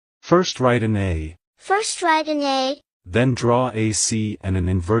First write an A. First write an A. Then draw a C and an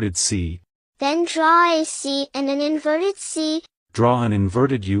inverted C. Then draw a C and an inverted C. Draw an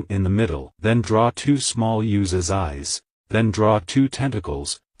inverted U in the middle. Then draw two small U's as eyes. Then draw two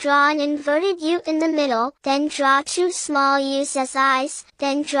tentacles. Draw an inverted U in the middle. Then draw two small U's as eyes.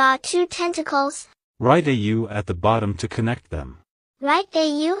 Then draw two tentacles. Write a U at the bottom to connect them. Write a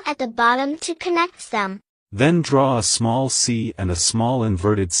U at the bottom to connect them. Then draw a small C and a small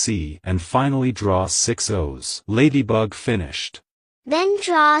inverted C, and finally draw 6 O's. Ladybug finished. Then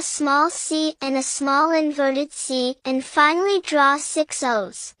draw a small C and a small inverted C, and finally draw 6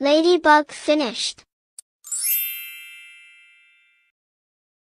 O's. Ladybug finished.